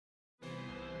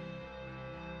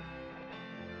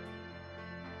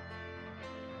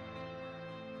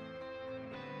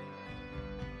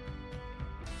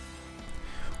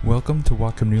Welcome to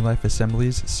Welcome New Life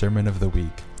Assembly's Sermon of the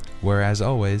Week, where as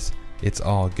always, it's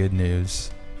all good news.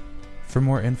 For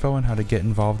more info on how to get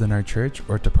involved in our church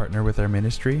or to partner with our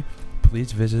ministry,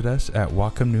 please visit us at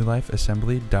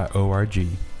welcomenewlifeassembly.org.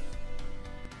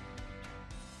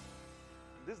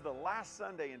 This is the last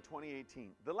Sunday in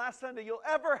 2018. The last Sunday you'll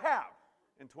ever have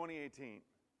in 2018.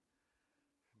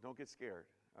 Don't get scared,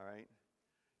 all right?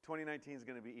 2019 is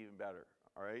going to be even better,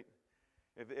 all right?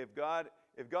 If God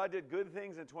did good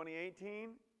things in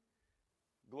 2018,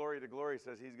 glory to glory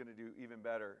says he's going to do even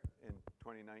better in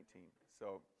 2019.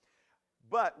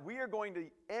 But we are going to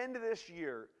end this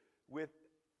year with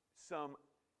some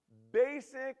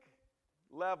basic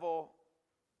level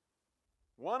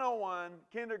 101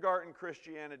 kindergarten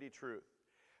Christianity truth.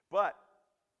 But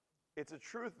it's a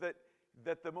truth that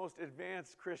the most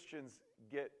advanced Christians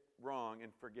get wrong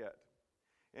and forget.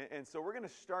 And so we're going to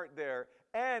start there,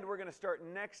 and we're going to start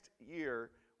next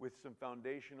year with some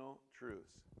foundational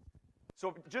truths.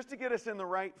 So just to get us in the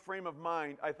right frame of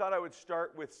mind, I thought I would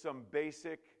start with some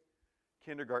basic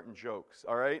kindergarten jokes,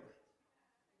 all right?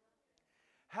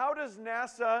 How does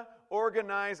NASA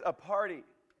organize a party?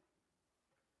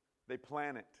 They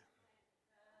plan it.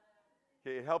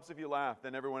 Okay, it helps if you laugh,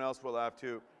 then everyone else will laugh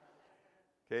too.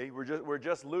 Okay, we're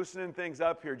just loosening things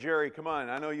up here. Jerry, come on.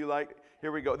 I know you like.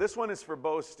 Here we go. This one is for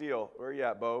Bo Steele. Where are you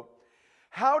at, Bo?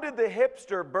 How did the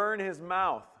hipster burn his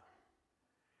mouth?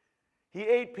 He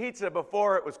ate pizza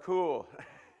before it was cool.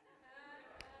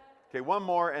 Okay, one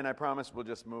more, and I promise we'll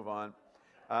just move on.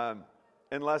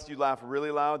 Unless you laugh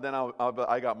really loud, then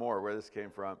I got more where this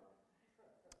came from.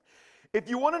 If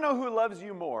you want to know who loves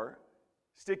you more,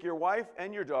 stick your wife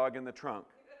and your dog in the trunk.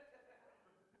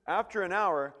 After an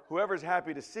hour, whoever's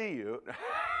happy to see you.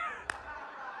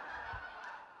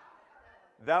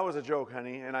 That was a joke,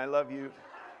 honey, and I love you.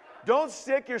 Don't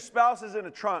stick your spouses in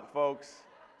a trunk, folks.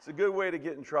 It's a good way to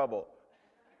get in trouble.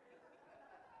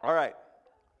 All right.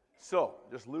 So,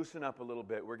 just loosen up a little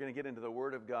bit. We're going to get into the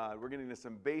Word of God. We're getting into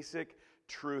some basic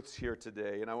truths here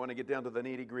today, and I want to get down to the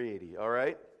nitty-gritty, all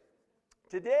right?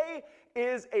 Today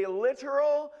is a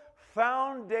literal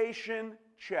foundation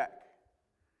check.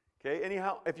 Okay,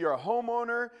 anyhow, if you're a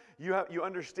homeowner, you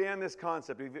understand this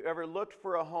concept. If you've ever looked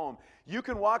for a home, you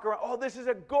can walk around, oh, this is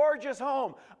a gorgeous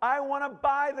home. I want to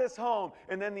buy this home.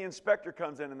 And then the inspector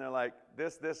comes in and they're like,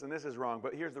 this, and this is wrong.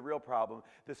 But here's the real problem.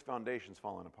 This foundation's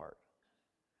falling apart.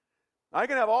 I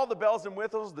can have all the bells and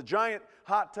whistles, the giant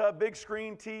hot tub, big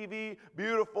screen TV,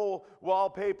 beautiful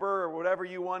wallpaper, or whatever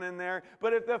you want in there.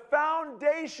 But if the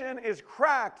foundation is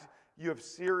cracked, you have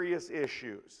serious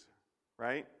issues,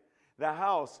 right? The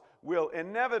house will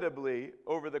inevitably,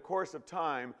 over the course of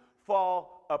time,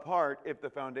 fall apart if the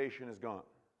foundation is gone.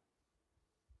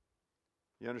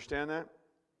 You understand that?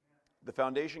 The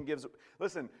foundation gives...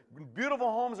 Listen,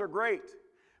 beautiful homes are great,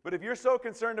 but if you're so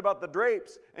concerned about the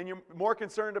drapes and you're more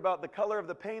concerned about the color of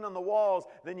the paint on the walls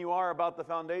than you are about the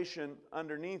foundation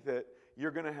underneath it, you're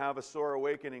going to have a sore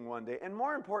awakening one day. And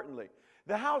more importantly,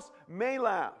 the house may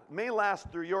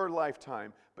last through your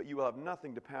lifetime, but you will have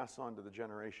nothing to pass on to the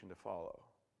generation to follow.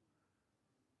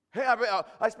 Hey,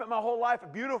 I spent my whole life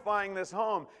beautifying this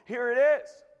home. Here it is.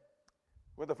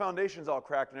 Well, the foundation's all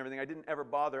cracked and everything. I didn't ever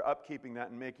bother upkeeping that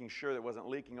and making sure that it wasn't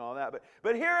leaking, all that.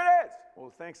 But here it is.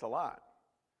 Well, thanks a lot.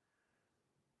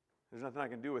 There's nothing I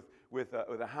can do with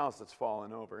a house that's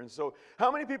fallen over. And so how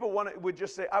many people would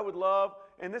just say, I would love,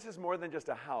 and this is more than just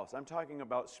a house. I'm talking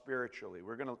about spiritually.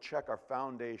 We're going to check our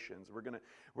foundations.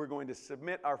 We're going to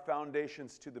submit our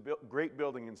foundations to the great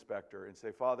building inspector and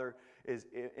say, Father,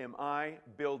 am I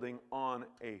building on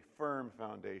a firm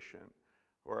foundation?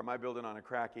 Or am I building on a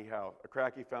cracky house, a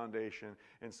cracky foundation?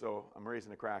 And so I'm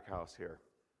raising a crack house here.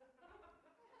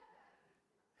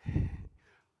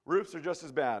 Roofs are just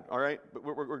as bad, all right? But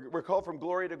we're called from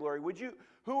glory to glory.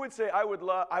 Who would say, I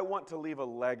want to leave a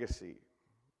legacy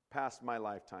past my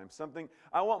lifetime? Something,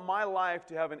 I want my life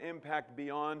to have an impact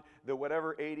beyond the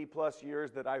whatever 80 plus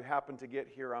years that I happen to get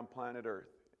here on planet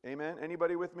Earth. Amen?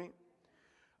 Anybody with me?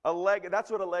 That's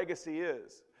what a legacy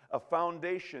is. A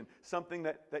foundation, something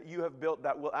that you have built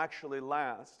that will actually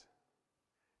last.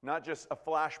 Not just a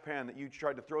flash pan that you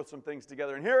tried to throw some things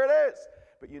together and here it is,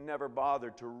 but you never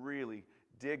bothered to really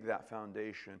dig that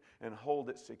foundation and hold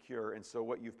it secure. And so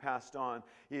what you've passed on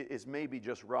is maybe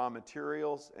just raw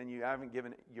materials, and you haven't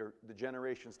given the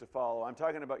generations to follow. I'm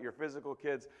talking about your physical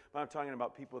kids, but I'm talking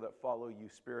about people that follow you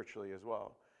spiritually as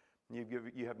well.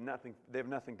 You have nothing. They have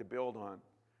nothing to build on.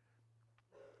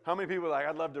 How many people are like,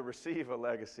 I'd love to receive a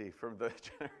legacy from the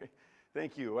generation?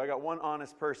 Thank you. I got one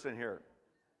honest person here.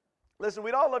 Listen,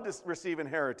 we'd all love to receive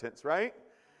inheritance, right?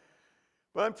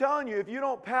 But I'm telling you, if you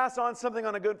don't pass on something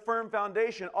on a good firm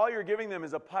foundation, all you're giving them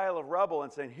is a pile of rubble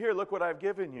and saying, here, look what I've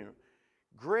given you.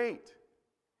 Great.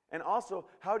 And also,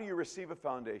 how do you receive a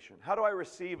foundation? How do I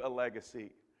receive a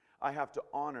legacy? I have to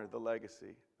honor the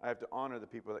legacy. I have to honor the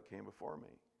people that came before me.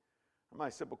 My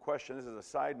simple question, this is a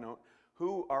side note,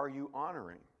 who are you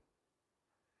honoring?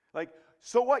 Like,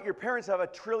 so what? Your parents have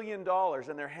 $1 trillion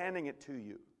and they're handing it to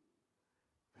you.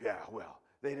 Yeah, well,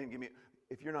 they didn't give me...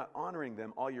 If you're not honoring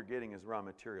them, all you're getting is raw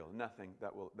material. Nothing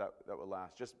that will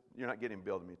last. Just you're not getting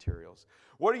building materials.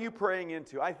 What are you praying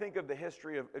into? I think of the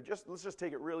history of let's just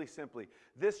take it really simply.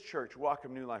 This church, Walk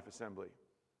of New Life Assembly.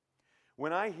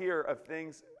 When I hear of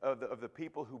things of the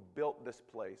people who built this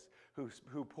place,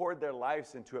 who poured their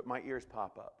lives into it, my ears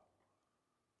pop up.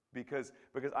 Because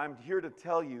I'm here to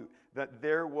tell you that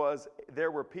there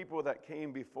were people that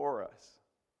came before us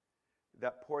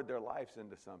that poured their lives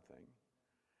into something.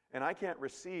 And I can't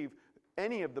receive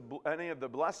any of the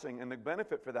blessing and the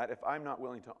benefit for that if I'm not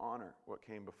willing to honor what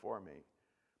came before me.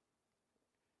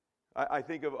 I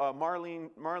think of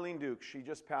Marlene Duke. She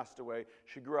just passed away.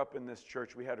 She grew up in this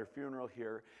church. We had her funeral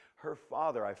here. Her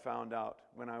father, I found out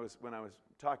when I was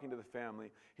talking to the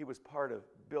family, he was part of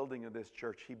building of this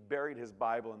church. He buried his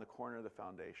Bible in the corner of the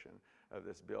foundation of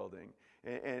this building.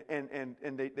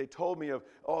 And they told me of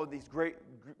all these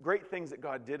great things that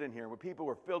God did in here, where people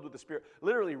were filled with the Spirit,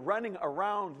 literally running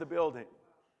around the building.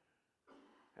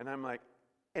 And I'm like,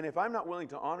 and if I'm not willing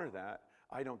to honor that,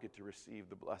 I don't get to receive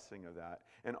the blessing of that.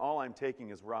 And all I'm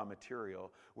taking is raw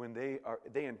material when they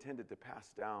intended to pass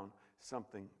down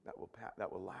something that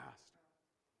will last.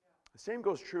 The same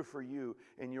goes true for you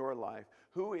in your life.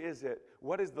 Who is it?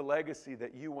 What is the legacy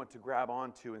that you want to grab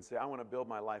onto and say, I want to build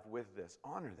my life with this?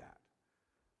 Honor that.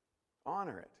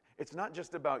 Honor it. It's not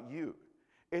just about you.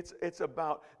 It's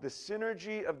about the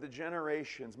synergy of the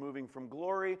generations moving from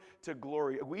glory to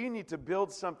glory. We need to build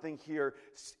something here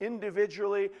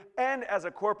individually and as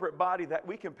a corporate body that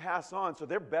we can pass on so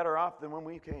they're better off than when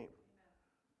we came.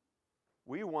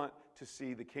 We want to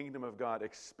see the kingdom of God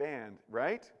expand,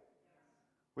 right?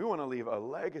 We want to leave a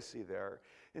legacy there.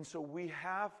 And so we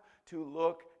have to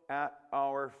look at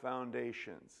our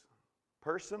foundations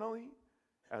personally,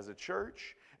 as a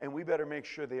church, and we better make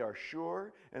sure they are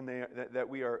sure and that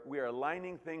we are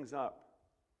lining things up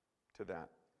to that.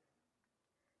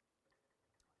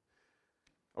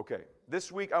 Okay,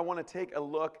 this week I want to take a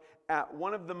look at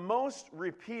one of the most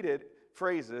repeated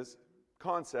phrases,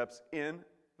 concepts in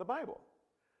the Bible.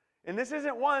 And this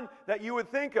isn't one that you would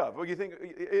think of. Well, you think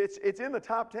it's in the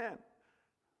top 10.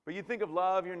 But you think of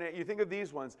love, your name, you think of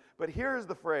these ones. But here's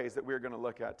the phrase that we're going to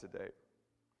look at today.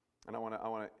 And I want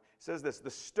to it says this: the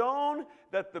stone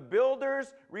that the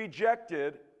builders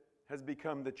rejected has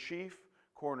become the chief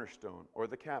cornerstone, or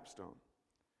the capstone.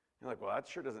 You're like, well, that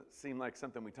sure doesn't seem like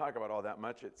something we talk about all that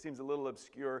much. It seems a little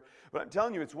obscure. But I'm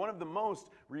telling you, it's one of the most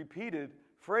repeated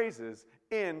phrases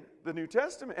in the New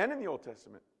Testament and in the Old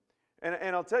Testament.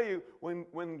 And I'll tell you,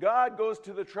 when God goes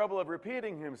to the trouble of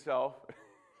repeating himself,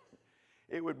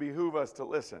 it would behoove us to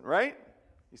listen, right?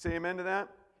 You say amen to that?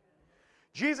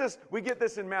 Jesus, we get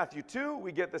this in Matthew 2,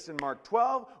 we get this in Mark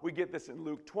 12, we get this in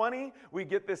Luke 20, we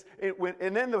get this,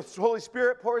 and then the Holy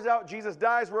Spirit pours out, Jesus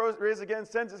dies, rose again,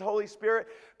 sends his Holy Spirit.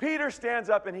 Peter stands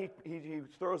up and he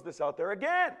throws this out there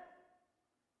again.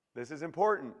 This is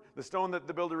important. The stone that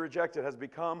the builder rejected has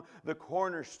become the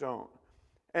cornerstone.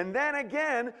 And then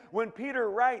again, when Peter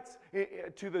writes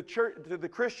to the church, to the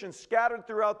Christians scattered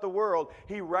throughout the world,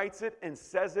 he writes it and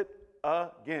says it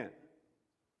again.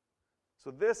 So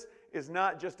this is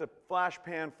not just a flash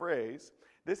pan phrase.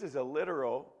 This is a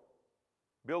literal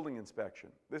building inspection.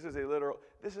 This is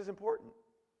important.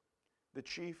 The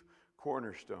chief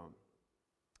cornerstone.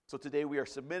 So today we are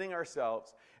submitting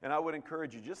ourselves, and I would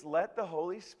encourage you, just let the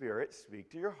Holy Spirit speak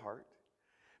to your heart.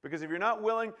 Because if you're not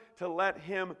willing to let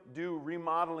him do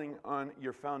remodeling on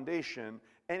your foundation,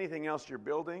 anything else you're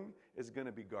building is going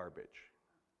to be garbage.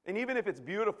 And even if it's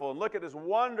beautiful, and look at this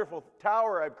wonderful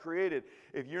tower I've created,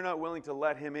 if you're not willing to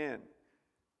let him in,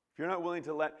 if you're not willing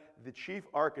to let the chief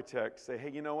architect say,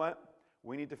 hey, you know what?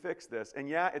 We need to fix this. And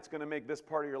yeah, it's going to make this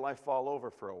part of your life fall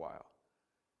over for a while.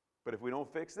 But if we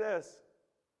don't fix this,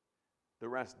 the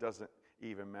rest doesn't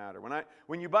even matter.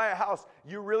 When you buy a house,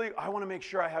 I want to make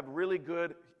sure I have really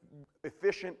good,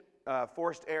 efficient,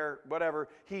 forced air, whatever,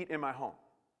 heat in my home.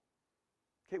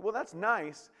 Okay, well, that's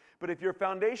nice, but if your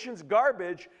foundation's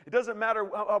garbage, it doesn't matter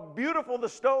how beautiful the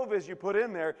stove is you put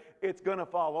in there, it's going to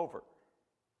fall over.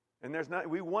 And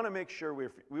we want to make sure we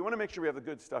have the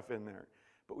good stuff in there,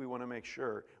 but we want to make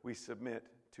sure we submit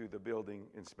to the building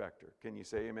inspector. Can you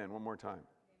say amen one more time?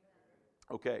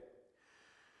 Amen. Okay.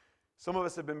 Some of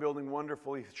us have been building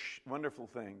wonderful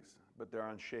things, but they're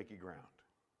on shaky ground.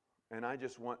 And I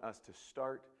just want us to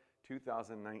start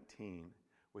 2019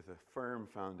 with a firm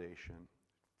foundation,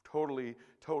 totally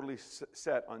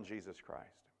set on Jesus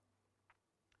Christ.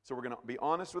 So we're going to be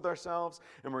honest with ourselves,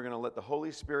 and we're going to let the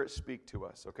Holy Spirit speak to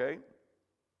us, okay?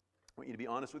 I want you to be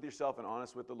honest with yourself and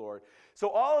honest with the Lord. So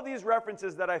all of these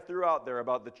references that I threw out there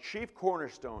about the chief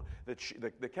cornerstone,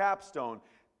 the capstone,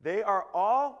 they are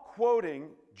all quoting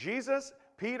Jesus,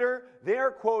 Peter. They are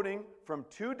quoting from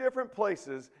two different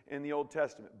places in the Old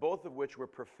Testament, both of which were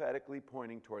prophetically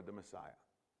pointing toward the Messiah.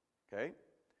 Okay?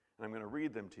 And I'm going to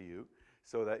read them to you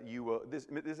so that you will. This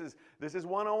is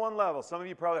 101 level. Some of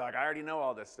you probably like, I already know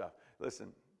all this stuff.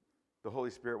 Listen, the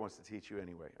Holy Spirit wants to teach you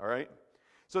anyway. All right?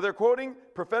 So they're quoting,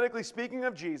 prophetically speaking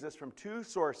of Jesus, from two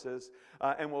sources,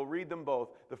 and we'll read them both.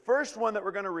 The first one that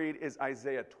we're going to read is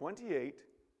Isaiah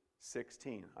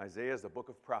 28:16. Isaiah is the book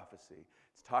of prophecy.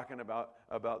 It's talking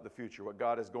about the future, what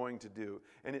God is going to do.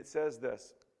 And it says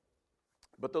this.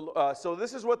 So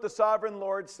this is what the sovereign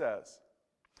Lord says.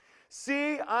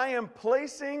 See, I am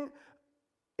placing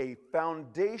a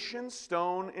foundation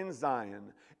stone in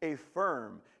Zion, a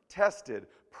firm, tested,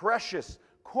 precious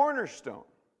cornerstone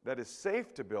that is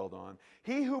safe to build on.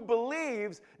 He who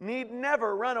believes need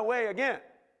never run away again.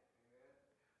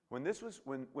 When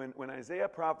Isaiah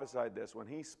prophesied this, when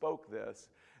he spoke this,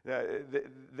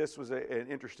 this was an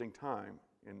interesting time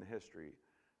in the history.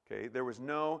 Okay, there was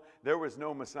no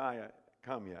Messiah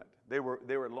come yet. They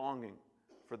were longing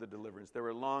for the deliverance. They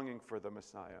were longing for the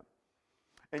Messiah.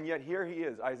 And yet here he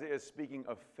is. Isaiah is speaking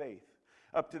of faith.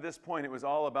 Up to this point, it was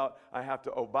all about, I have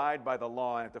to abide by the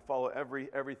law. I have to follow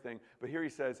everything. But here he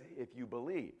says, if you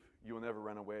believe, you will never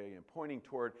run away. And pointing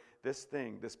toward this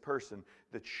thing, this person,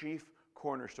 the chief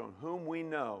cornerstone, whom we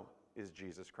know is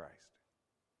Jesus Christ.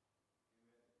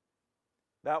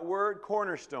 That word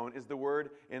cornerstone is the word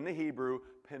in the Hebrew,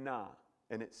 pinah.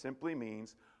 And it simply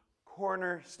means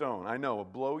cornerstone. I know, it'll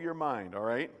blow your mind, all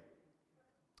right?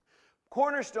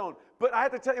 Cornerstone. But I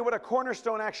have to tell you what a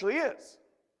cornerstone actually is.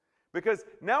 Because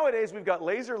nowadays we've got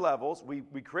laser levels. We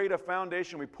create a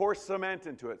foundation. We pour cement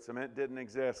into it. Cement didn't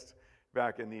exist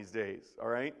back in these days, all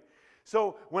right?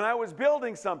 So when I was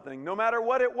building something, no matter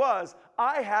what it was,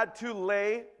 I had to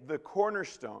lay the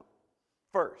cornerstone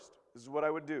first. This is what I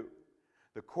would do.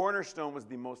 The cornerstone was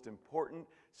the most important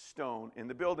stone in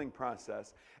the building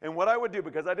process. And what I would do,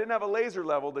 because I didn't have a laser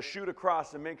level to shoot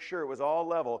across and make sure it was all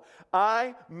level,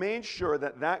 I made sure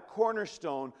that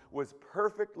cornerstone was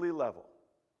perfectly level.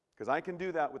 Because I can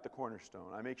do that with the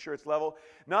cornerstone. I make sure it's level.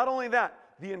 Not only that,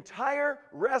 the entire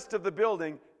rest of the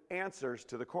building answers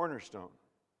to the cornerstone.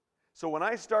 So when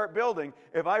I start building,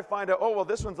 if I find out, oh, well,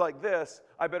 this one's like this,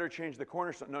 I better change the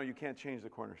cornerstone. No, you can't change the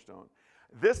cornerstone.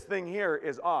 This thing here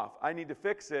is off. I need to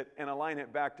fix it and align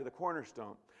it back to the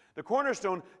cornerstone. The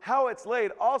cornerstone, how it's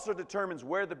laid, also determines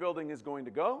where the building is going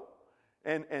to go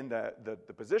and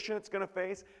the position it's going to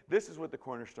face. This is what the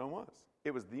cornerstone was.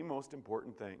 It was the most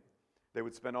important thing. They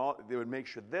would make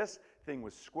sure this thing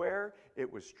was square,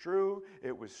 it was true,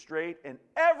 it was straight, and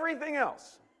everything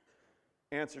else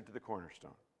answered to the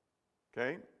cornerstone.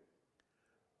 Okay?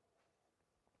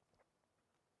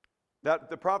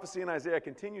 The prophecy in Isaiah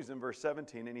continues in verse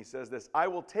 17, and he says this, I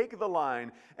will take the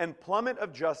line and plummet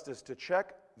of justice to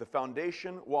check the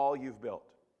foundation wall you've built.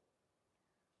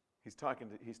 He's talking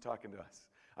to us.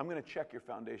 I'm going to check your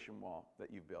foundation wall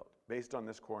that you've built based on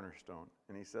this cornerstone.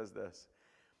 And he says this,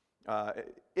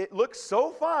 it looks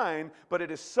so fine, but it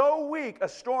is so weak, a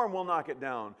storm will knock it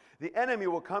down. The enemy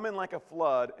will come in like a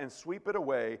flood and sweep it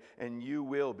away, and you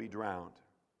will be drowned.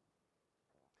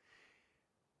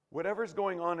 Whatever's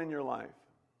going on in your life,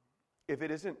 if it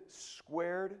isn't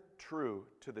squared true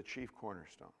to the chief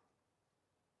cornerstone,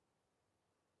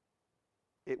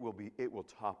 it will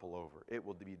topple over. It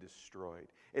will be destroyed.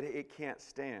 It can't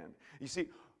stand. You see,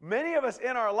 many of us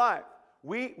in our life,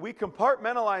 we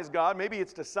compartmentalize God. Maybe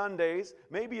it's to Sundays.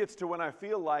 Maybe it's to when I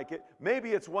feel like it.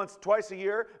 Maybe it's twice a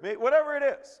year. Whatever it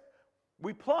is.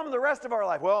 We plumb the rest of our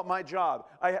life. Well, my job.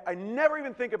 I never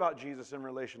even think about Jesus in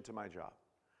relation to my job.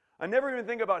 I never even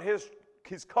think about his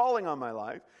calling on my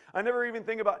life. I never even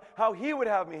think about how he would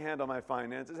have me handle my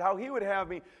finances, how he would have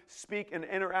me speak and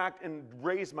interact and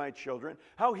raise my children,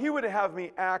 how he would have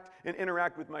me act and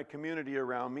interact with my community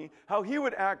around me, how he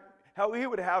would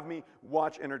have me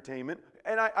watch entertainment.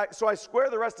 And so I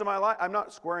square the rest of my life. I'm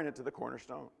not squaring it to the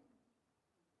cornerstone.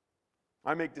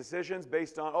 I make decisions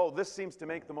based on, this seems to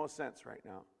make the most sense right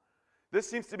now. This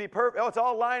seems to be perfect. It's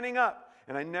all lining up.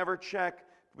 And I never check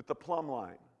with the plumb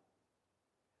line.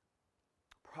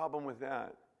 Problem with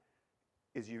that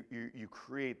is you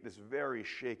create this very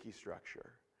shaky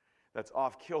structure that's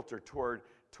off kilter toward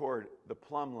the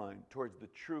plumb line, towards the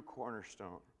true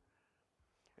cornerstone.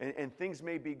 And things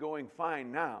may be going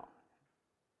fine now.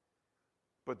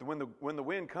 But when the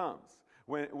wind comes,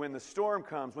 when the storm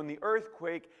comes, when the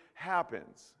earthquake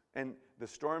happens, and the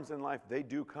storms in life, they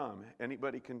do come.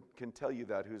 Anybody can tell you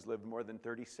that who's lived more than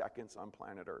 30 seconds on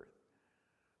planet Earth.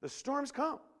 The storms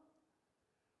come.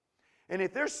 And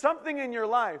if there's something in your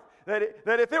life that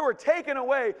if it were taken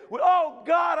away, oh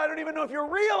God, I don't even know if you're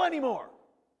real anymore.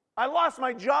 I lost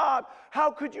my job.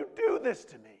 How could you do this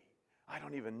to me? I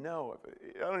don't even know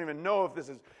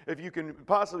if you can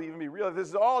possibly even be real. If this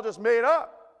is all just made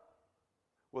up.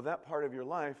 Well, that part of your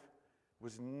life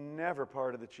was never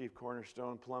part of the chief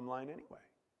cornerstone plumb line anyway.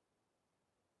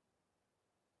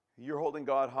 You're holding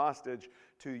God hostage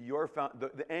to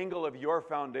the angle of your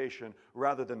foundation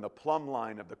rather than the plumb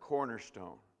line of the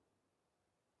cornerstone.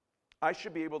 I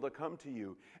should be able to come to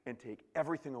you and take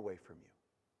everything away from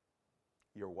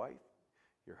you. Your wife,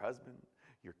 your husband,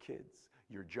 your kids,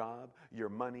 your job, your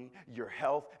money, your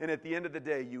health. And at the end of the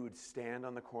day, you would stand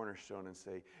on the cornerstone and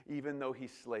say, even though he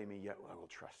slay me, yet I will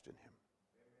trust in him.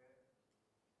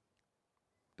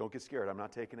 Don't get scared. I'm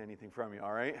not taking anything from you,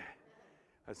 all right?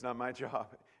 That's not my job.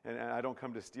 And I don't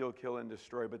come to steal, kill, and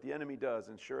destroy. But the enemy does.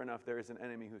 And sure enough, there is an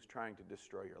enemy who's trying to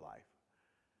destroy your life.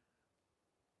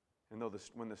 And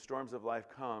when the storms of life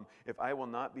come,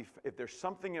 if there's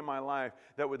something in my life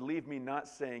that would leave me not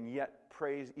saying, yet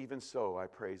praise, even so, I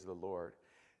praise the Lord,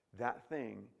 that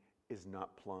thing is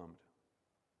not plumbed.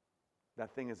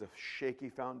 That thing is a shaky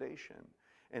foundation.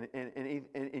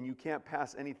 And you can't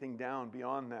pass anything down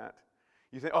beyond that.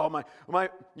 You think, oh,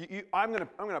 I'm going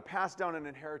to pass down an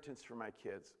inheritance for my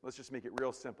kids. Let's just make it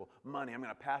real simple. Money, I'm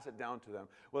going to pass it down to them.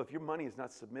 Well, if your money is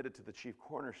not submitted to the chief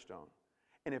cornerstone,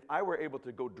 and if I were able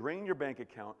to go drain your bank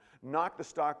account, knock the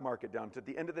stock market down, at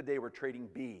the end of the day, we're trading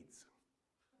beads.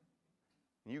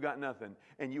 You got nothing,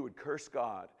 and you would curse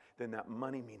God, then that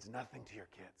money means nothing to your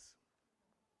kids.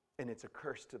 And it's a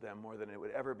curse to them more than it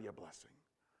would ever be a blessing.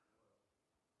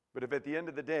 But if at the end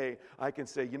of the day, I can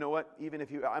say, you know what,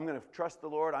 I'm going to trust the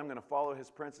Lord, I'm going to follow his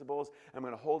principles, I'm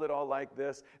going to hold it all like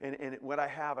this, and what I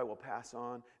have I will pass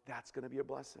on, that's going to be a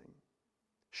blessing.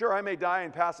 Sure, I may die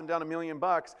and pass them down $1 million,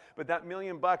 but that $1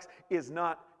 million is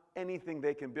not anything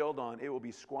they can build on. It will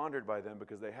be squandered by them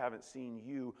because they haven't seen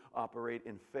you operate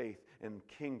in faith and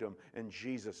kingdom and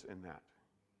Jesus in that.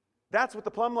 That's what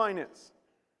the plumb line is.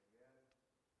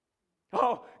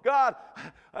 Oh, God,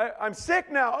 I'm sick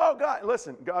now. Oh, God.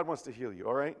 Listen, God wants to heal you,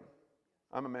 all right?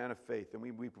 I'm a man of faith, and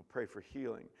we pray for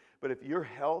healing. But if your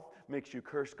health makes you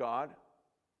curse God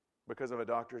because of a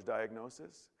doctor's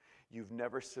diagnosis, you've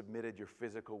never submitted your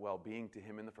physical well-being to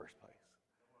him in the first place.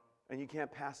 And you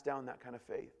can't pass down that kind of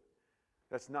faith.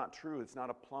 That's not true. It's not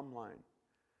a plumb line.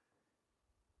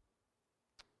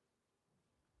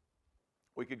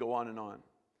 We could go on and on.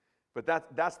 But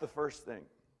that's the first thing.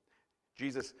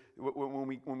 Jesus,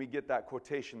 when we get that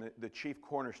quotation, the chief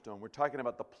cornerstone, we're talking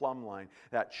about the plumb line,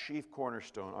 that chief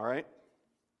cornerstone, all right?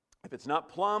 If it's not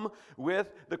plumb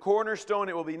with the cornerstone,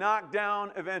 it will be knocked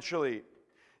down eventually.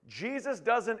 Jesus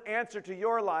doesn't answer to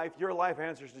your life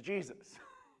answers to Jesus.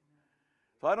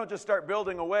 So I don't just start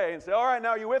building away and say, all right, now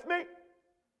are you with me?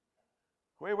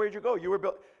 Where'd you go?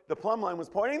 The plumb line was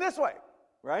pointing this way,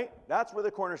 right? That's where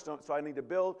the cornerstone, so I need to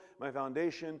build my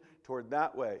foundation toward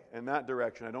that way, in that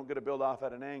direction. I don't get to build off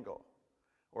at an angle,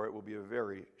 or it will be a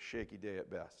very shaky day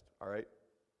at best, all right?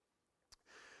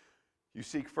 You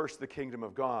seek first the kingdom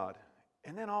of God,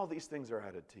 and then all these things are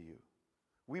added to you.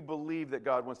 We believe that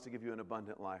God wants to give you an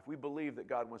abundant life. We believe that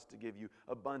God wants to give you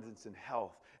abundance in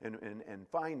health and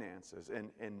finances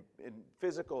and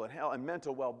physical and health and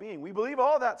mental well-being. We believe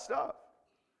all that stuff.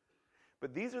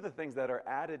 But these are the things that are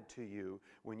added to you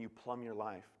when you plumb your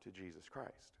life to Jesus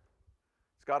Christ.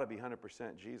 It's got to be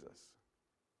 100% Jesus.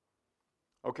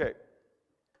 Okay.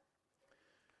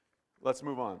 Let's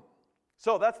move on.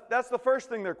 So that's the first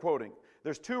thing they're quoting.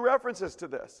 There's two references to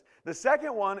this. The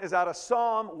second one is out of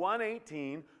Psalm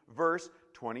 118, verse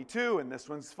 22. And this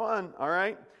one's fun, all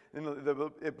right?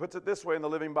 It puts it this way in the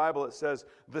Living Bible. It says,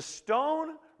 the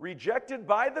stone rejected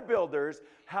by the builders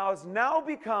has now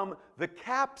become the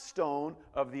capstone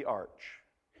of the arch.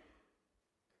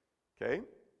 Okay?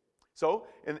 So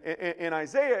in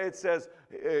Isaiah it says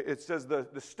the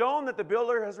stone that the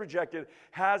builder has rejected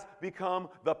has become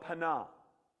the panah,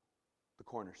 the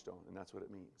cornerstone, and that's what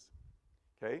it means.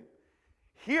 Okay?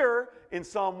 Here in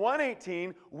Psalm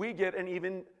 118 we get an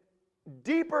even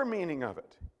deeper meaning of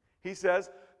it. He says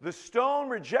the stone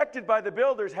rejected by the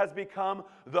builders has become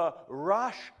the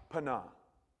Rosh Panah,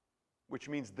 which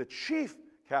means the chief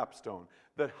capstone,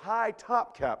 the high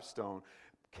top capstone,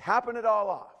 capping it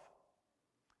all off.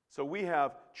 So we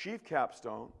have Chief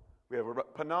Capstone, we have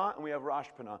Panah, and we have Rosh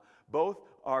Panah. Both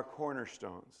are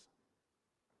cornerstones.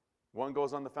 One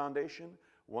goes on the foundation,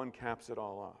 one caps it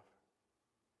all off.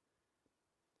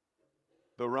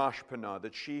 The Rosh Panah, the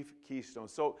chief keystone.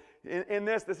 So in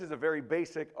this is a very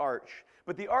basic arch.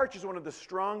 But the arch is one of the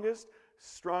strongest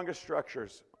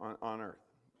structures on earth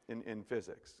in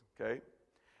physics. Okay?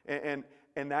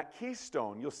 And that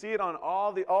keystone, you'll see it on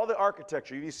all the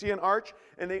architecture. You see an arch,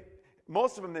 and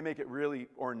most of them, they make it really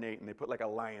ornate, and they put like a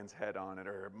lion's head on it,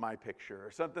 or my picture, or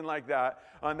something like that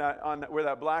on that where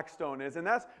that black stone is. And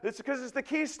it's because it's the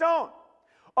keystone.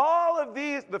 All of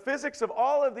these, the physics of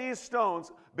all of these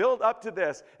stones build up to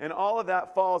this, and all of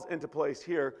that falls into place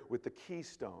here with the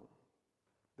keystone,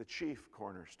 the chief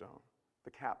cornerstone,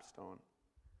 the capstone.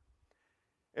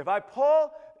 If I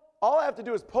pull, all I have to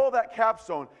do is pull that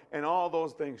capstone, and all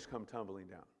those things come tumbling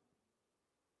down.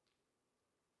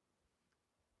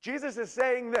 Jesus is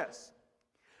saying this: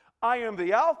 I am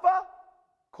the Alpha,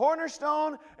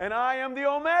 cornerstone, and I am the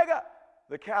Omega,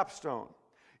 the capstone.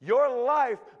 Your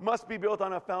life must be built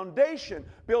on a foundation,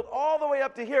 built all the way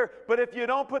up to here. But if you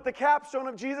don't put the capstone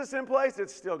of Jesus in place,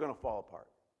 it's still going to fall apart.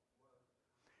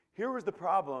 Here was the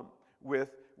problem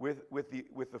with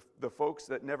the folks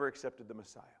that never accepted the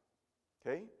Messiah.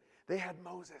 Okay? They had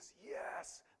Moses,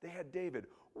 yes. They had David,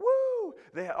 woo!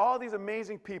 They had all these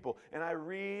amazing people. And I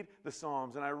read the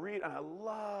Psalms, and I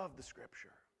love the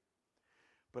Scripture.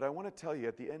 But I want to tell you,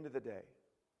 at the end of the day,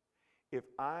 if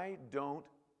I don't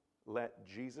let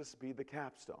Jesus be the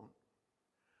capstone,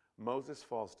 Moses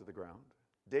falls to the ground,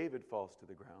 David falls to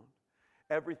the ground,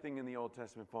 everything in the Old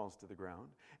Testament falls to the ground,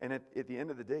 and at the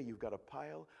end of the day, you've got a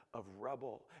pile of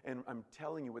rubble. And I'm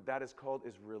telling you, what that is called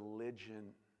is religion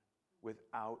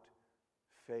without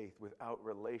faith, without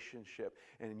relationship.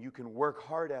 And you can work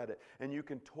hard at it, and you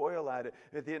can toil at it.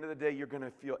 At the end of the day, you're going to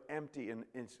feel empty, and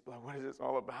what is this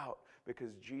all about?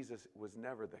 Because Jesus was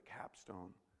never the capstone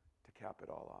to cap it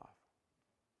all off.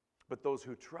 But those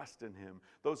who trust in him,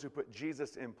 those who put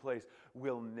Jesus in place,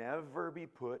 will never be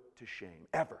put to shame,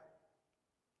 ever.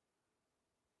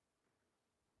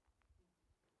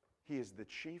 He is the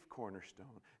chief cornerstone,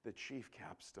 the chief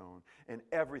capstone, and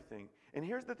everything. And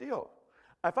here's the deal.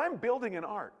 If I'm building an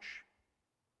arch,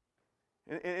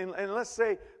 and let's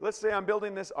say I'm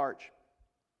building this arch.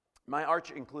 My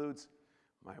arch includes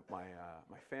my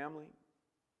family.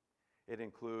 It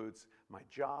includes my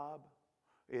job.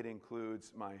 It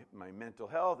includes my mental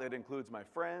health. It includes my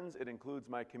friends. It includes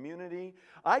my community.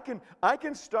 I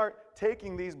can start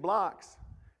taking these blocks.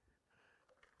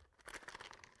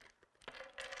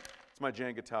 It's my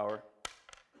Jenga tower.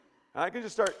 And I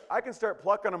can start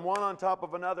plucking them one on top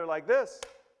of another like this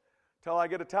till I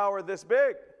get a tower this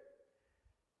big.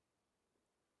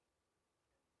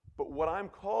 But what I'm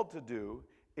called to do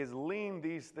is lean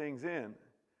these things in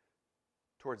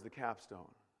towards the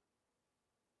capstone.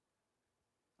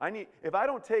 If I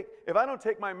don't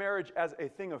take my marriage as a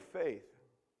thing of faith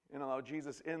and allow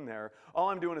Jesus in there, all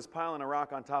I'm doing is piling a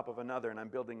rock on top of another, and I'm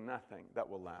building nothing that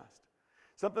will last.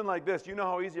 Something like this, you know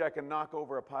how easy I can knock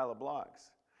over a pile of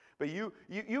blocks. But you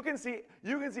can see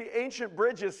ancient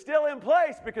bridges still in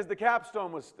place because the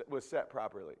capstone was set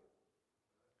properly.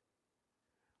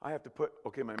 I have to put,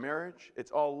 my marriage,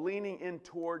 it's all leaning in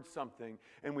towards something,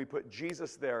 and we put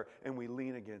Jesus there, and we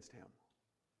lean against him.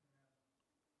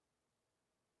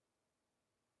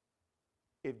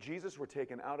 If Jesus were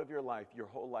taken out of your life, your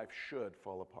whole life should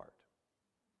fall apart.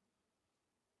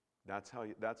 That's how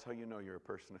you know you're a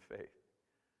person of faith.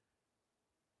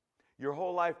 Your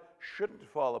whole life shouldn't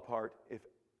fall apart if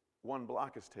one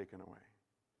block is taken away.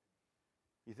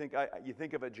 You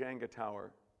think of a Jenga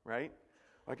tower, right?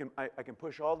 I can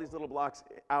push all these little blocks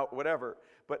out, whatever.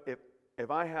 But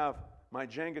if I have my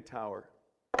Jenga tower,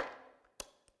 it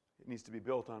needs to be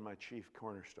built on my chief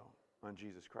cornerstone, on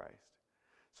Jesus Christ.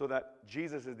 So that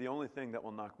Jesus is the only thing that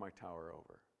will knock my tower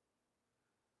over.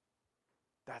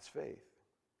 That's faith.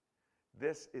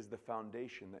 This is the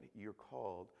foundation that you're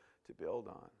called to build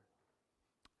on.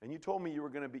 And you told me you were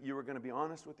going to be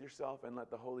honest with yourself and let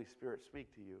the Holy Spirit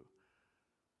speak to you.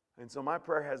 And so my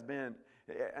prayer has been,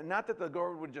 not that the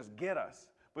Lord would just get us,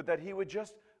 but that he would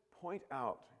just point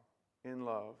out in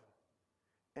love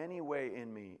any way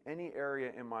in me, any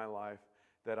area in my life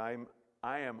that I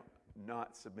am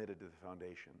not submitted to the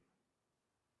foundation.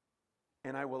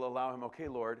 And I will allow him, okay,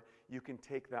 Lord, you can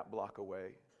take that block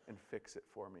away and fix it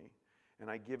for me. And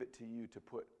I give it to you to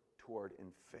put toward in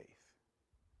faith.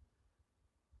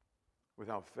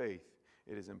 Without faith,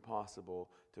 it is impossible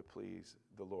to please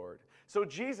the Lord. So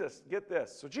Jesus, get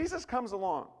this. So Jesus comes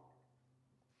along.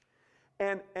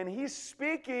 And he's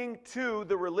speaking to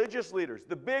the religious leaders,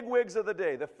 the bigwigs of the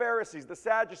day, the Pharisees, the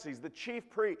Sadducees, the chief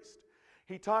priest.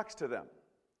 He talks to them.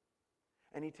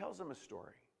 And he tells them a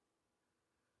story.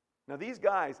 Now, these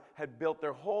guys had built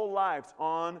their whole lives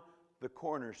on the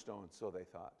cornerstone, so they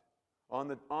thought. On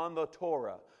the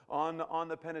Torah, on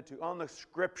the Pentateuch, on the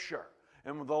Scripture,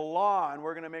 and the law, and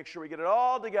we're going to make sure we get it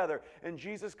all together. And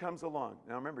Jesus comes along.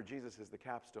 Now, remember, Jesus is the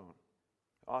capstone,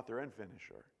 author and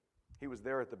finisher. He was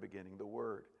there at the beginning. The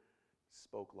Word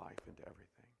spoke life into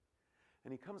everything.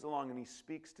 And he comes along and he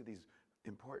speaks to these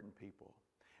important people.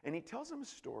 And he tells them a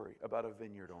story about a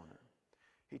vineyard owner.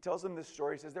 He tells them this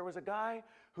story. He says there was a guy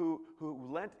who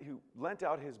lent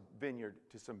out his vineyard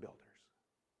to some builders.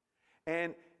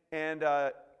 And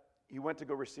he went to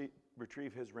go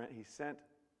retrieve his rent. He sent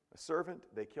a servant.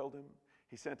 They killed him.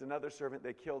 He sent another servant.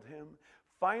 They killed him.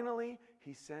 Finally,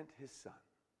 he sent his son.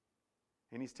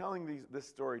 And he's telling this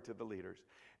story to the leaders.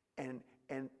 And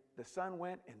the son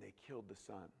went and they killed the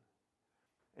son.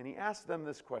 And he asked them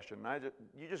this question.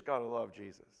 You just got to love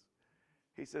Jesus.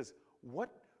 He says, what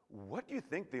do you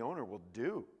think the owner will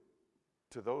do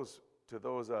to those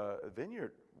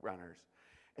vineyard runners?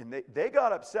 And they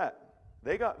got upset.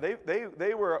 They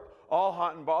were all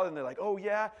hot and bothered, and they're like, oh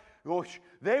yeah,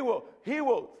 he will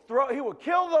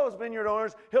kill those vineyard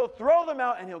owners, he'll throw them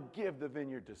out, and he'll give the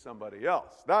vineyard to somebody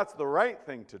else. That's the right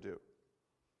thing to do.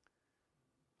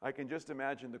 I can just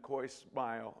imagine the coy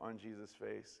smile on Jesus'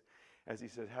 face as he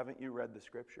says, haven't you read the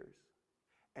Scriptures?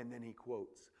 And then he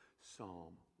quotes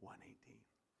Psalm 118.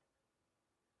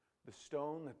 The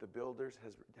stone that the builders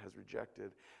has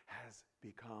rejected has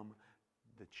become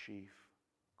the chief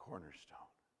cornerstone.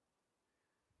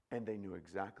 And they knew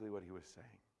exactly what he was saying.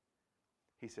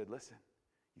 He said, listen,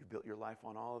 you built your life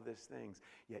on all of these things,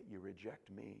 yet you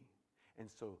reject me. And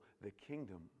so the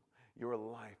kingdom, your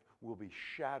life, will be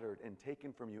shattered and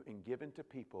taken from you and given to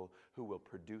people who will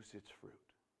produce its fruit.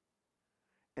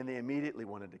 And they immediately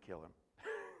wanted to kill him.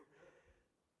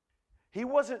 He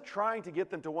wasn't trying to get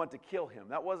them to want to kill him.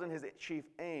 That wasn't his chief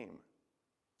aim.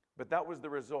 But that was the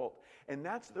result. And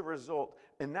that's the result.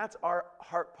 And that's our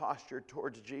heart posture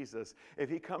towards Jesus. If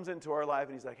he comes into our life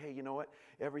and he's like, hey, you know what?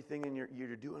 Everything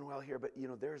you're doing well here, but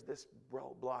there's this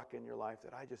block in your life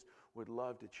that I just would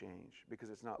love to change because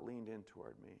it's not leaned in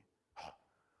toward me. Oh,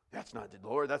 that's not the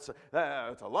Lord. That's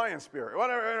a lion spirit.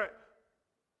 Whatever.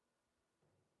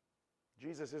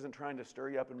 Jesus isn't trying to stir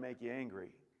you up and make you angry,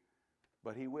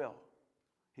 but he will.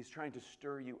 He's trying to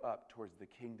stir you up towards the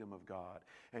kingdom of God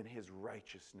and his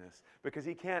righteousness, because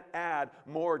he can't add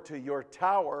more to your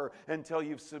tower until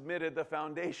you've submitted the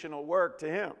foundational work to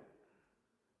him.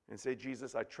 And say,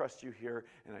 Jesus, I trust you here,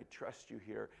 and I trust you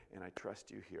here, and I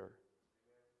trust you here.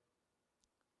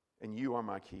 And you are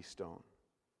my keystone.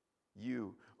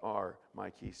 You are my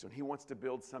keystone. He wants to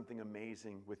build something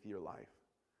amazing with your life.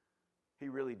 He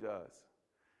really does.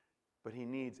 But he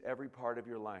needs every part of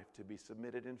your life to be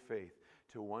submitted in faith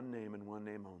to one name and one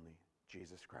name only,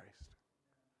 Jesus Christ.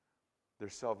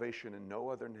 There's salvation in no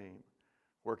other name.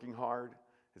 Working hard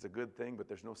is a good thing, but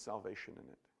there's no salvation in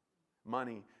it.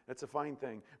 Money, that's a fine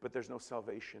thing, but there's no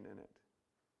salvation in it.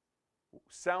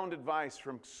 Sound advice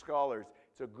from scholars,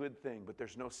 it's a good thing, but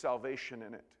there's no salvation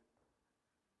in it.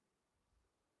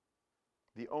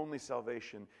 The only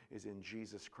salvation is in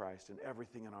Jesus Christ, and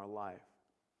everything in our life.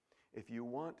 If you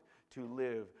want to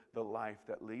live the life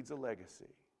that leads a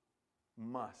legacy,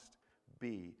 must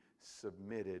be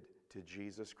submitted to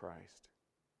Jesus Christ.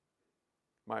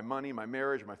 My money, my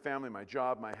marriage, my family, my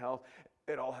job, my health,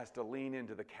 it all has to lean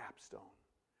into the capstone.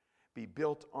 Be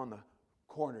built on the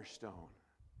cornerstone.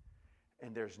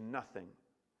 And there's nothing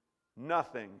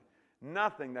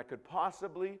that could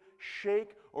possibly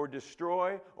shake or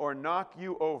destroy or knock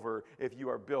you over if you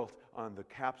are built on the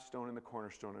capstone and the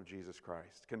cornerstone of Jesus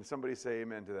Christ. Can somebody say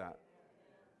amen to that?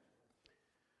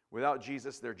 Without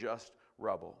Jesus, they're just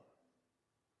rubble.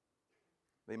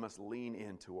 They must lean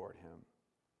in toward him.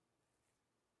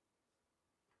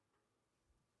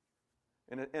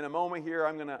 In a moment here,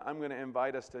 I'm gonna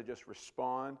invite us to just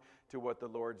respond to what the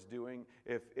Lord's doing.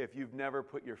 If you've never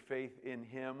put your faith in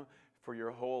him for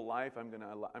your whole life, I'm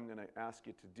gonna ask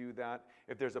you to do that.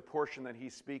 If there's a portion that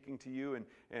he's speaking to you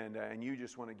and you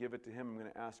just want to give it to him, I'm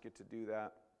gonna ask you to do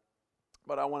that.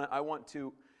 But I want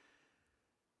to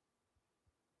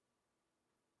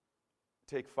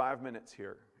take 5 minutes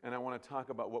here, and I want to talk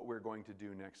about what we're going to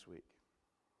do next week.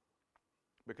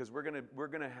 Because we're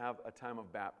gonna have a time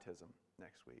of baptism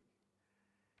next week.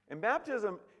 And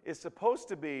baptism is supposed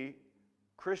to be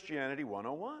Christianity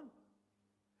 101.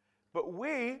 But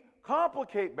we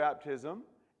complicate baptism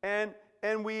and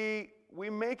we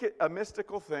make it a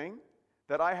mystical thing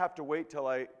that I have to wait till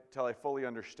I fully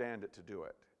understand it to do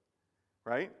it.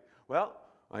 Right? Well,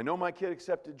 I know my kid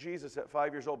accepted Jesus at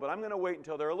 5 years old, but I'm going to wait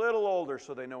until they're a little older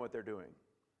so they know what they're doing.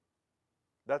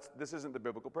 This isn't the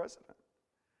biblical precedent.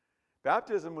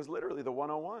 Baptism was literally the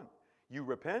 101. You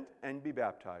repent and be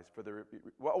baptized.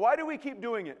 Why do we keep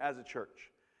doing it as a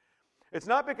church? It's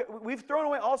not because we've thrown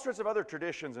away all sorts of other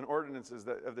traditions and ordinances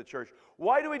of the church.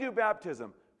 Why do we do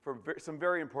baptism? For some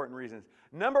very important reasons.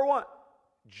 Number one,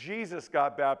 Jesus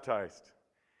got baptized.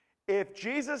 If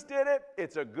Jesus did it,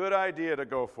 it's a good idea to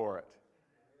go for it.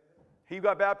 He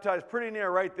got baptized pretty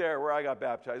near right there where I got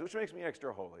baptized, which makes me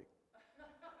extra holy.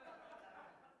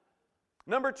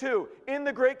 Number two, in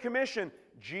the Great Commission,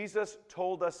 Jesus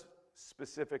told us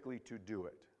specifically to do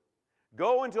it.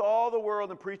 Go into all the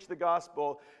world and preach the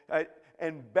gospel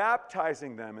and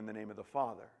baptizing them in the name of the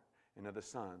Father and of the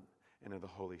Son and of the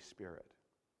Holy Spirit.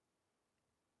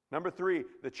 Number three,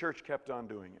 the church kept on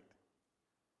doing it.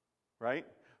 Right?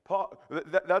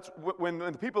 That's when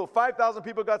the people, 5,000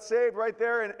 people got saved right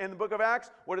there in the book of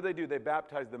Acts. What did they do? They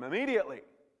baptized them immediately.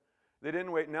 They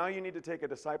didn't wait. Now you need to take a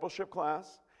discipleship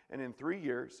class, and in 3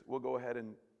 years, we'll go ahead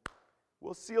and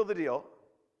we'll seal the deal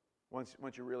once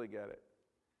you really get it.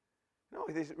 No,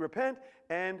 they said, repent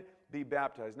and be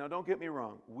baptized. Now, don't get me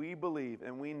wrong. We believe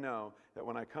and we know that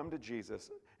when I come to Jesus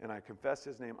and I confess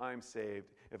his name, I'm saved.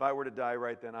 If I were to die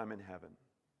right then, I'm in heaven.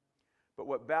 But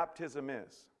what baptism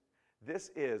is,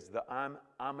 this is I'm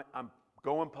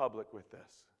going public with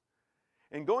this.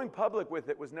 And going public with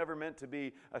it was never meant to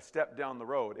be a step down the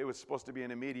road. It was supposed to be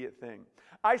an immediate thing.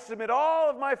 I submit all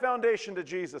of my foundation to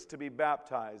Jesus to be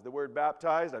baptized. The word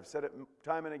baptized, I've said it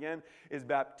time and again, is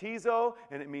baptizo,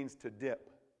 and it means to dip.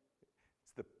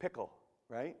 It's the pickle,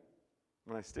 right?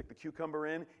 When I stick the cucumber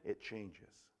in, it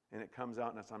changes. And it comes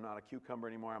out, and I'm not a cucumber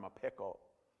anymore, I'm a pickle.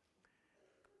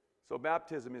 So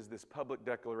baptism is this public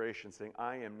declaration saying,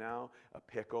 I am now a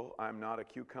pickle. I'm not a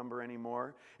cucumber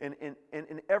anymore. And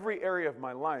in every area of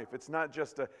my life, it's not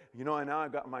just now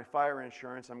I've got my fire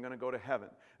insurance, I'm going to go to heaven.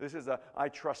 This is I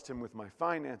trust him with my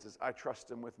finances. I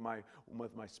trust him with my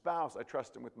spouse. I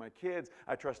trust him with my kids.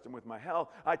 I trust him with my health.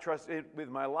 I trust him with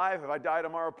my life. If I die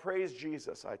tomorrow, praise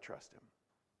Jesus. I trust him.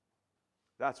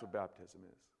 That's what baptism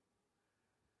is.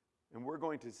 And we're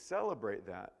going to celebrate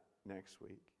that next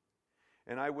week.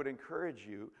 And I would encourage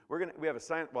you, we'll have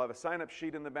a sign-up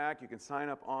sheet in the back. You can sign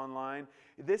up online.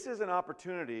 This is an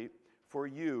opportunity for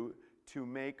you to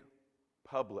make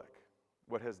public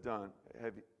what you've done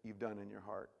in your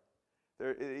heart.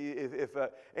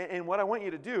 And what I want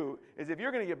you to do is if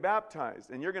you're going to get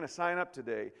baptized and you're going to sign up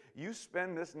today, you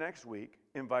spend this next week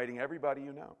inviting everybody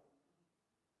you know.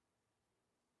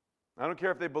 I don't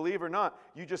care if they believe or not.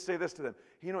 You just say this to them.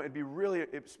 It'd be really,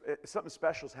 something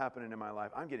special's happening in my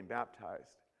life. I'm getting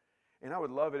baptized. And I would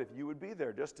love it if you would be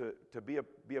there just to be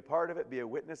a part of it, be a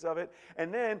witness of it.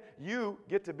 And then you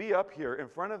get to be up here in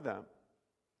front of them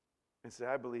and say,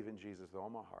 I believe in Jesus with all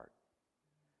my heart.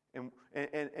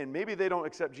 And maybe they don't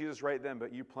accept Jesus right then,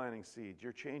 but you're planting seeds.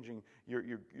 You're changing,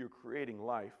 you're creating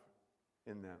life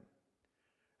in them.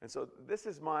 And so this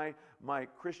is my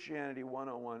Christianity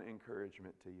 101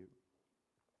 encouragement to you.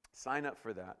 Sign up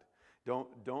for that.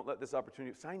 Don't let this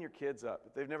opportunity, sign your kids up.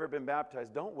 If they've never been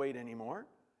baptized, don't wait anymore.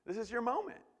 This is your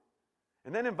moment.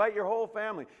 And then invite your whole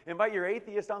family. Invite your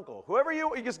atheist uncle. Whoever you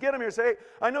just get them here, say,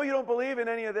 I know you don't believe in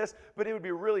any of this, but it would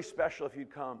be really special if you'd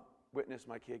come witness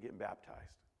my kid getting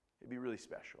baptized. It'd be really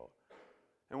special.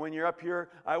 And when you're up here,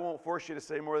 I won't force you to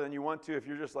say more than you want to. If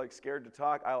you're just scared to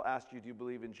talk, I'll ask you, do you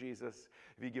believe in Jesus?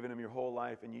 Have you given him your whole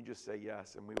life? And you just say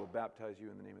yes, and we will baptize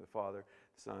you in the name of the Father,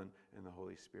 the Son, and the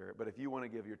Holy Spirit. But if you want to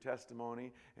give your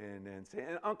testimony and say,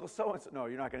 and Uncle so-and-so, no,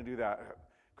 you're not going to do that.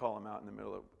 Call him out in the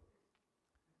middle of.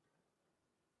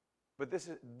 But this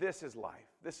is life.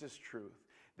 This is truth.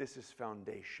 This is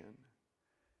foundation.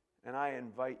 And I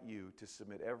invite you to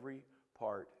submit every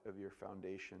part of your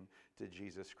foundation to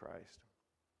Jesus Christ.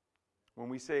 When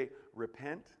we say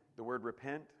repent, the word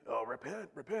repent,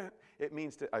 repent, it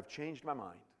means I've changed my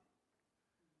mind.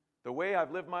 The way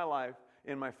I've lived my life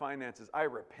in my finances, I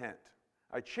repent.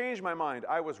 I changed my mind.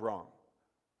 I was wrong.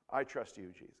 I trust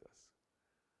you, Jesus.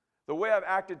 The way I've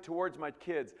acted towards my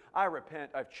kids, I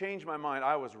repent. I've changed my mind.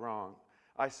 I was wrong.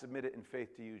 I submit it in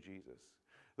faith to you, Jesus.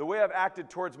 The way I've acted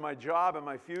towards my job and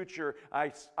my future,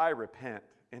 I repent.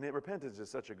 And repentance is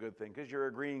such a good thing because you're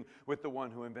agreeing with the one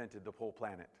who invented the whole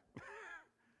planet.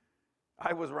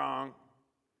 I was wrong.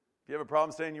 If you have a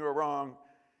problem saying you were wrong,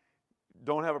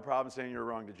 don't have a problem saying you're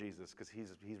wrong to Jesus because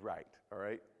he's right, all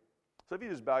right? So if you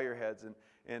just bow your heads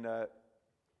and I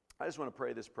just want to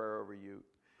pray this prayer over you.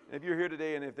 And if you're here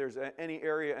today and if there's any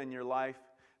area in your life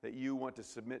that you want to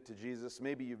submit to Jesus.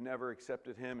 Maybe you've never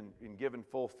accepted him and given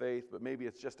full faith, but maybe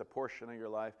it's just a portion of your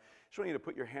life. I just want you to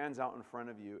put your hands out in front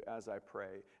of you as I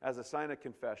pray. As a sign of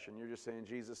confession, you're just saying,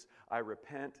 Jesus, I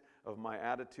repent of my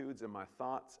attitudes and my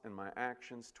thoughts and my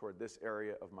actions toward this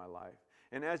area of my life.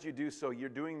 And as you do so, you're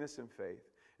doing this in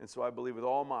faith. And so I believe with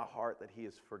all my heart that he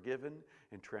is forgiven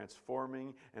and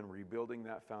transforming and rebuilding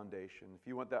that foundation. If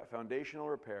you want that foundational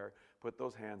repair, put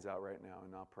those hands out right now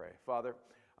and I'll pray. Father,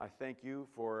 I thank you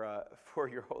for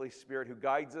your Holy Spirit who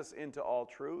guides us into all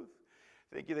truth.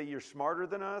 Thank you that you're smarter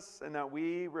than us and that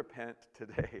we repent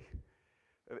today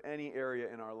of any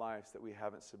area in our lives that we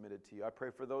haven't submitted to you. I pray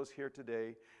for those here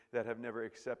today that have never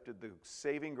accepted the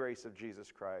saving grace of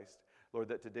Jesus Christ. Lord,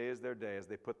 that today is their day as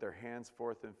they put their hands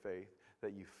forth in faith,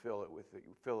 that you fill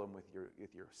them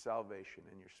with your salvation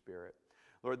and your Spirit.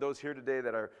 Lord, those here today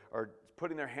that are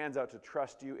putting their hands out to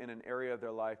trust you in an area of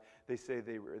their life, they say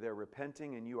they're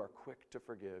repenting and you are quick to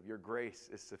forgive. Your grace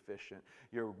is sufficient.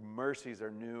 Your mercies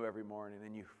are new every morning,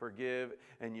 and you forgive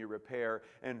and you repair.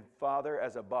 And Father,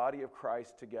 as a body of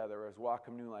Christ together, as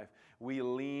Welcome New Life, we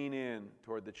lean in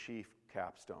toward the chief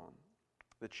capstone,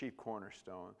 the chief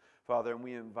cornerstone. Father, and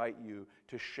we invite you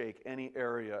to shake any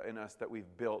area in us that we've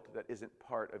built that isn't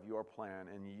part of your plan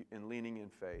and leaning in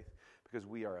faith, because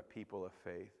we are a people of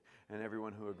faith. And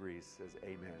everyone who agrees says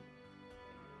amen.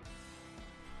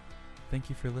 Thank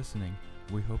you for listening.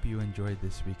 We hope you enjoyed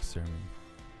this week's sermon.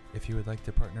 If you would like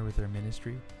to partner with our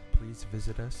ministry, please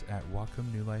visit us at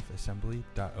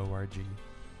welcomenewlifeassembly.org.